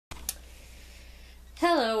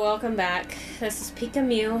Hello, welcome back. This is Pika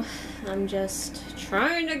Mew. I'm just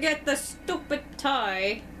trying to get the stupid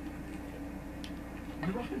tie.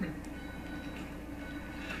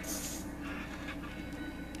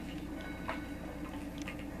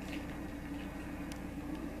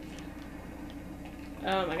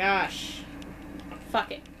 Oh my gosh.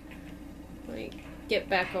 Fuck it. Let me get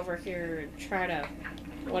back over here and try to...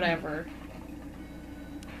 whatever.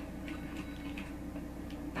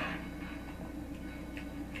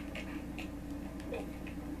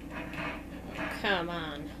 Come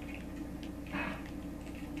on.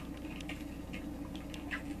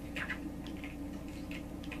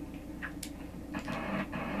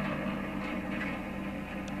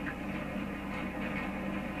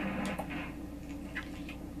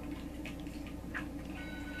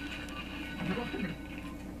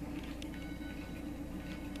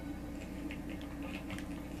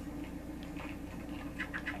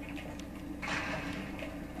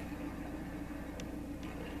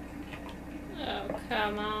 Oh,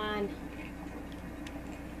 come on.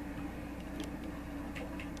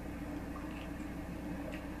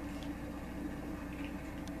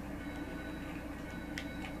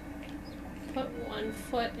 Put one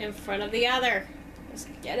foot in front of the other. Just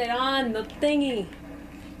get it on the thingy.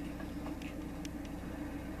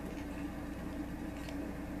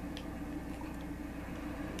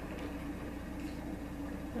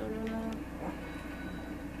 No, no, no.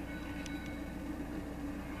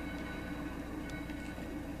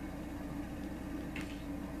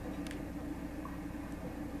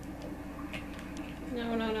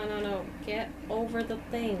 No, no, no, no, no. Get over the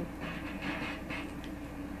thing.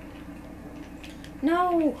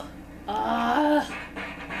 No! Get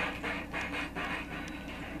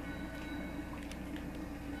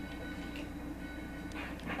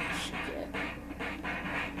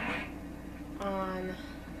on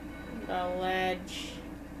the ledge.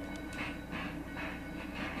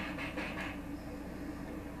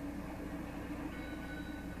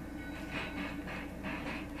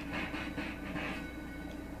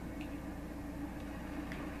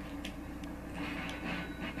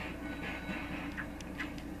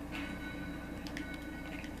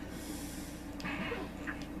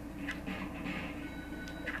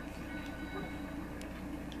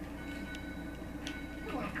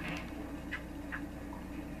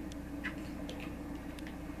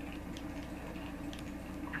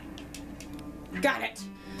 Got it.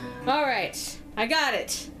 All right. I got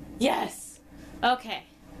it. Yes. Okay.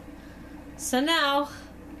 So now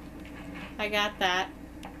I got that.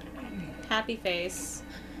 Happy face.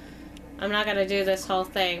 I'm not going to do this whole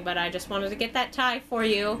thing, but I just wanted to get that tie for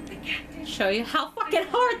you. Show you how fucking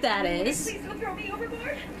hard that is. Please don't throw me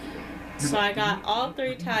overboard. So I got all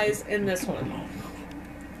 3 ties in this one.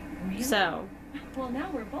 Really? So. Well, now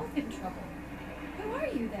we're both in trouble. Who are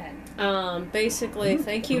you then? Basically,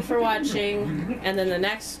 thank you for watching, and then the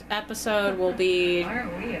next episode will be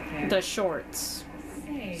the shorts.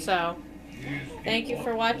 So, thank you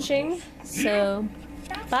for watching, so,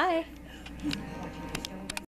 bye!